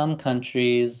in some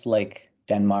countries like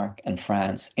Denmark and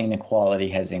France, inequality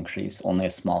has increased only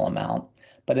a small amount.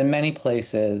 But in many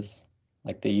places,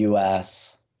 like the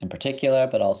US in particular,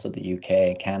 but also the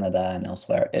UK, Canada, and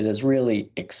elsewhere, it has really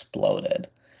exploded.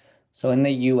 So in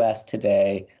the US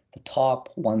today, The top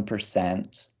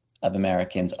 1% of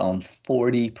Americans own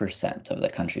 40% of the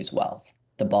country's wealth.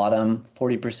 The bottom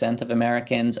 40% of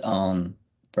Americans own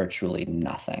virtually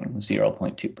nothing,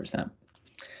 0.2%.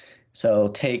 So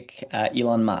take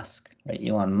Elon Musk, right?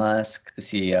 Elon Musk, the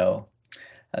CEO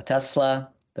of Tesla,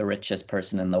 the richest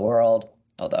person in the world,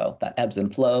 although that ebbs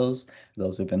and flows,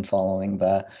 those who've been following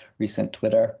the recent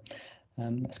Twitter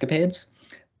escapades.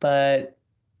 But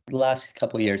the last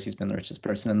couple of years, he's been the richest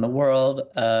person in the world.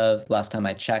 Last time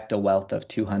I checked, a wealth of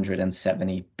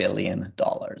 $270 billion.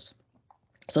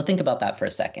 So think about that for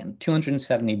a second.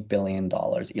 $270 billion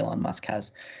Elon Musk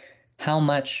has. How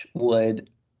much would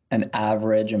an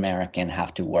average American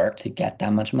have to work to get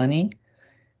that much money?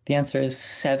 The answer is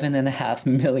 7.5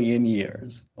 million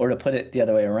years. Or to put it the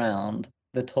other way around,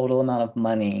 the total amount of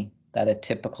money that a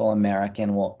typical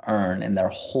American will earn in their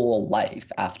whole life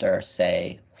after,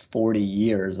 say, 40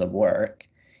 years of work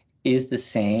is the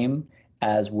same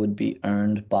as would be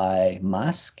earned by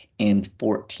Musk in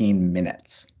 14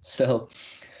 minutes. So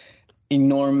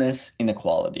enormous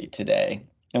inequality today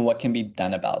and what can be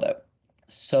done about it.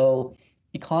 So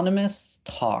economists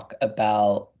talk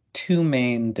about two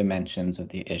main dimensions of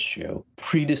the issue.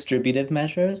 Predistributive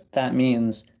measures, that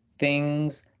means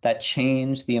things that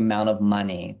change the amount of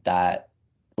money that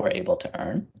we're able to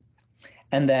earn.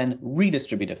 And then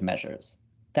redistributive measures,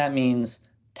 that means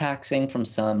taxing from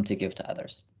some to give to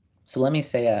others. So let me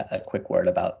say a quick word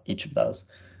about each of those.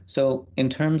 So in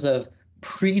terms of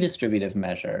predistributive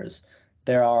measures,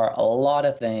 there are a lot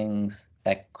of things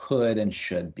that could and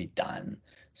should be done.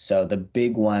 So the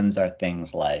big ones are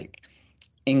things like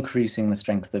increasing the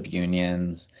strength of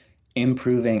unions,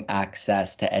 improving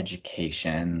access to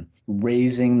education,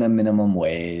 raising the minimum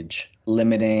wage,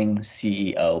 limiting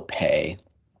CEO pay.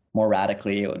 More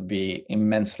radically, it would be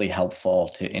immensely helpful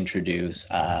to introduce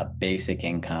basic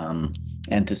income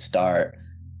and to start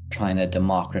trying to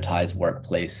democratize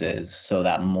workplaces so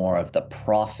that more of the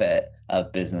profit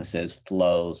of businesses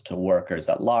flows to workers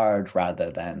at large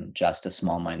rather than just a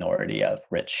small minority of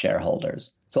rich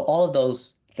shareholders. So all of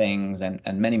those things and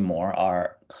many more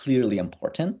are clearly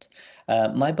important.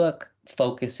 My book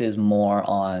focuses more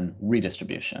on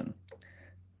redistribution.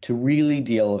 To really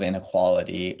deal with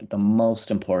inequality, the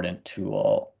most important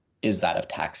tool is that of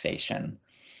taxation.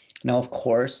 Now, of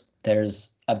course, there's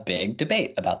a big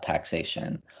debate about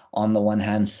taxation. On the one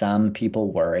hand, some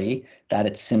people worry that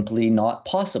it's simply not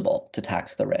possible to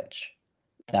tax the rich,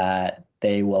 that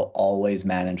they will always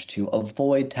manage to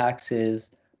avoid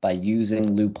taxes by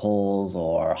using loopholes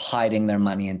or hiding their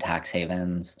money in tax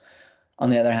havens.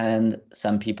 On the other hand,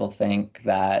 some people think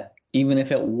that even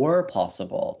if it were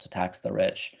possible to tax the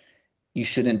rich, you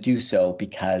shouldn't do so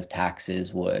because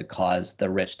taxes would cause the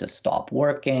rich to stop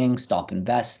working, stop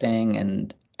investing,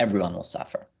 and everyone will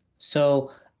suffer. So,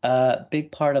 a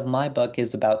big part of my book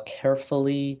is about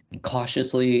carefully,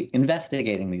 cautiously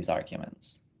investigating these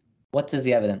arguments. What does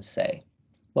the evidence say?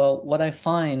 Well, what I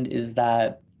find is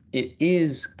that it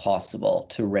is possible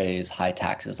to raise high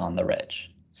taxes on the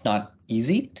rich. It's not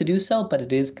easy to do so, but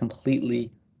it is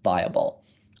completely viable.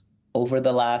 Over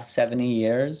the last 70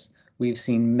 years, we've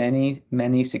seen many,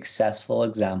 many successful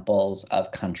examples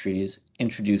of countries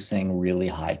introducing really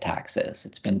high taxes.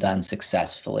 It's been done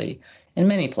successfully in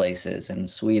many places, in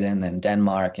Sweden and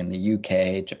Denmark, in the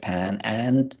UK, Japan,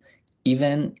 and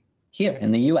even here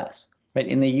in the US. Right?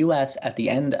 In the US, at the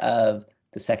end of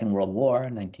the Second World War,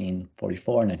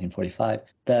 1944, 1945,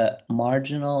 the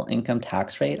marginal income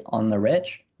tax rate on the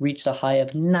rich reached a high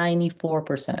of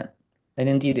 94%. And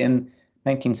indeed, in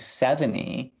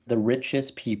 1970, the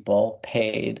richest people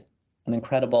paid an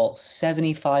incredible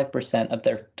 75% of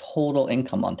their total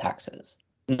income on taxes.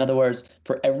 In other words,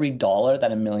 for every dollar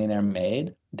that a millionaire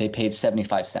made, they paid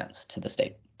 75 cents to the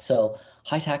state. So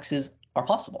high taxes are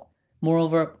possible.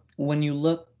 Moreover, when you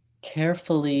look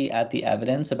carefully at the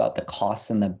evidence about the costs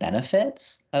and the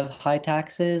benefits of high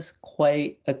taxes,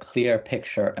 quite a clear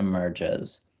picture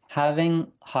emerges. Having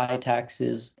high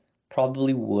taxes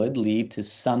probably would lead to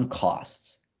some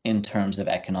costs in terms of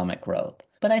economic growth,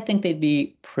 but I think they'd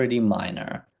be pretty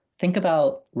minor. Think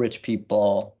about rich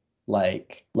people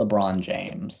like LeBron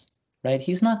James, right?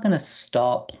 He's not going to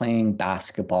stop playing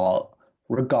basketball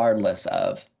regardless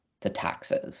of the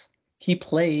taxes. He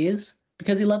plays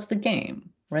because he loves the game,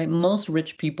 right? Most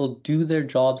rich people do their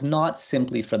jobs not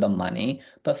simply for the money,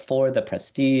 but for the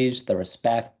prestige, the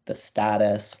respect, the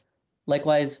status.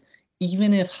 Likewise,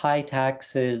 even if high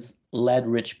taxes led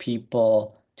rich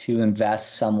people to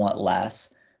invest somewhat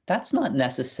less, that's not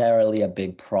necessarily a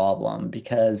big problem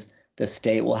because the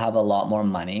state will have a lot more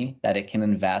money that it can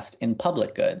invest in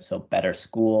public goods. So better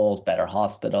schools, better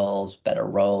hospitals, better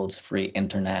roads, free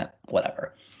internet,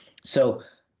 whatever. So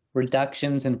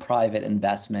reductions in private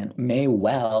investment may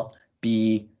well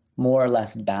be more or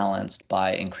less balanced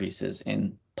by increases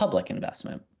in public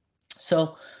investment.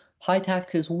 So high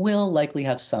taxes will likely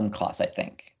have some costs, I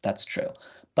think. That's true,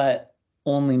 but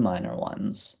only minor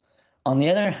ones. On the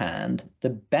other hand, the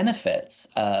benefits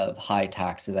of high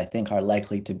taxes, I think, are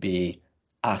likely to be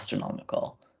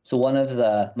astronomical. So one of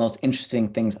the most interesting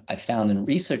things I found in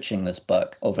researching this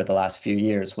book over the last few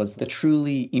years was the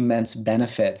truly immense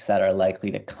benefits that are likely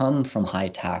to come from high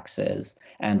taxes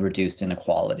and reduced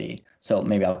inequality. So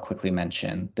maybe I'll quickly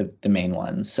mention the main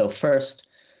ones. So first,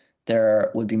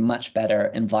 there would be much better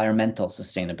environmental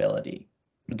sustainability.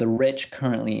 The rich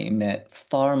currently emit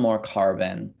far more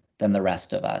carbon than the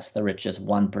rest of us. The richest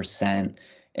 1%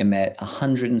 emit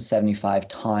 175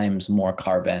 times more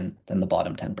carbon than the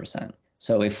bottom 10%.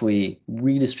 So if we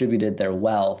redistributed their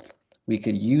wealth, we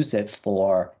could use it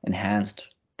for enhanced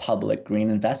public green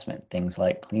investment, things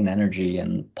like clean energy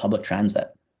and public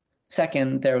transit.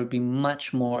 Second, there would be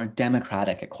much more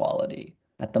democratic equality.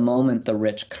 At the moment, the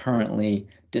rich currently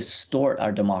distort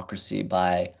our democracy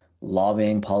by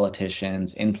lobbying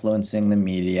politicians, influencing the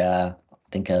media.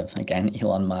 Think of, again,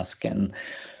 Elon Musk and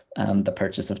the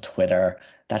purchase of Twitter.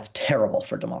 That's terrible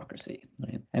for democracy.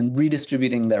 Right? And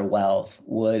redistributing their wealth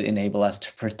would enable us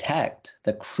to protect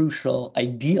the crucial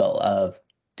ideal of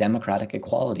democratic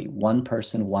equality, one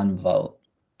person, one vote.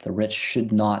 The rich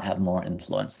should not have more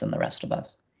influence than the rest of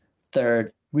us.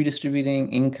 Third, redistributing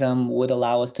income would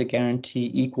allow us to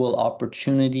guarantee equal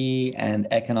opportunity and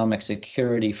economic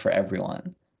security for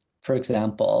everyone. For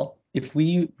example, if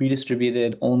we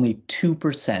redistributed only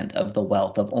 2% of the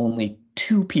wealth of only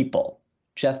two people,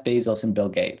 Jeff Bezos and Bill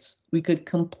Gates, we could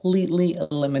completely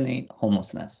eliminate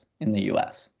homelessness in the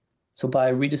US. So by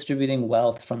redistributing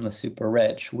wealth from the super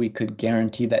rich, we could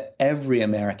guarantee that every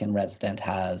American resident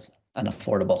has an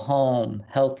affordable home,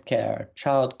 healthcare,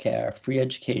 childcare, free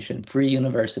education, free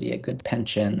university, a good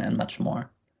pension, and much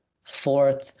more.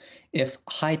 Fourth, if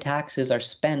high taxes are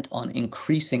spent on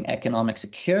increasing economic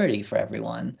security for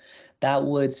everyone, that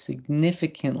would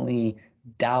significantly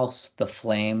douse the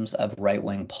flames of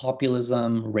right-wing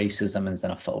populism, racism, and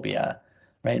xenophobia.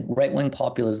 Right-wing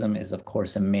populism is, of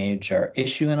course, a major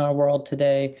issue in our world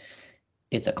today.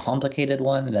 It's a complicated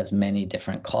one. It has many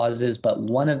different causes, but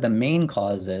one of the main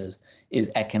causes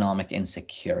is economic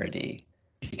insecurity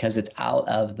because it's out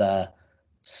of the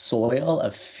soil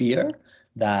of fear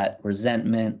that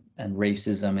resentment and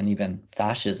racism and even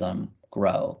fascism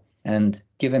grow. And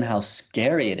given how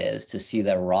scary it is to see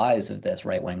the rise of this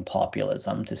right wing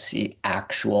populism, to see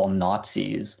actual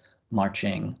Nazis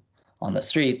marching on the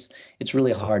streets, it's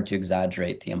really hard to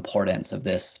exaggerate the importance of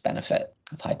this benefit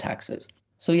of high taxes.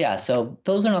 So yeah, so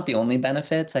those are not the only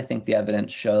benefits. I think the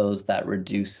evidence shows that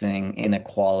reducing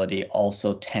inequality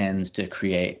also tends to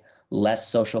create less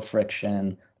social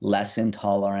friction, less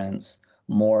intolerance,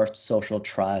 more social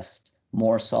trust,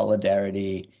 more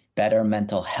solidarity, better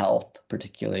mental health,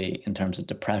 particularly in terms of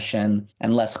depression,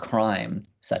 and less crime,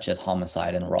 such as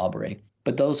homicide and robbery.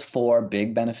 But those four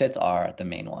big benefits are the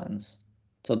main ones.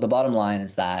 So the bottom line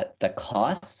is that the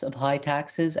costs of high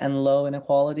taxes and low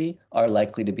inequality are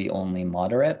likely to be only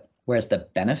moderate, whereas the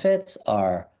benefits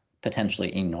are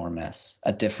potentially enormous,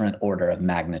 a different order of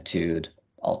magnitude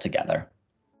altogether.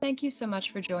 Thank you so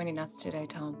much for joining us today,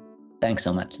 Tom. Thanks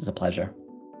so much. It's a pleasure.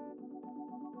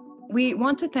 We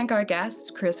want to thank our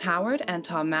guests, Chris Howard and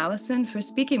Tom Mallison, for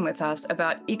speaking with us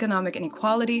about economic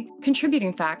inequality,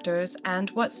 contributing factors,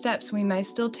 and what steps we may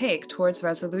still take towards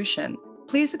resolution.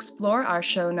 Please explore our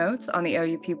show notes on the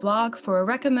OUP blog for a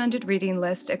recommended reading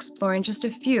list exploring just a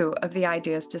few of the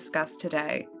ideas discussed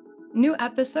today. New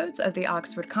episodes of the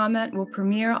Oxford Comment will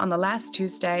premiere on the last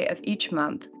Tuesday of each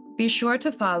month. Be sure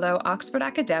to follow Oxford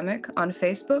Academic on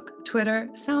Facebook, Twitter,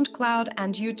 SoundCloud,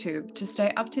 and YouTube to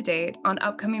stay up to date on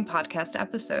upcoming podcast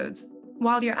episodes.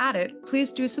 While you're at it,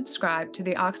 please do subscribe to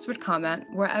the Oxford Comment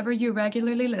wherever you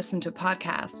regularly listen to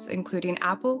podcasts, including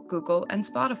Apple, Google, and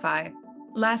Spotify.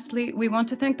 Lastly, we want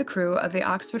to thank the crew of the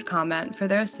Oxford Comment for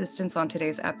their assistance on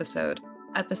today's episode.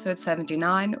 Episode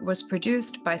 79 was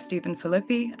produced by Stephen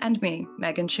Filippi and me,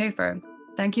 Megan Schaefer.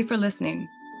 Thank you for listening.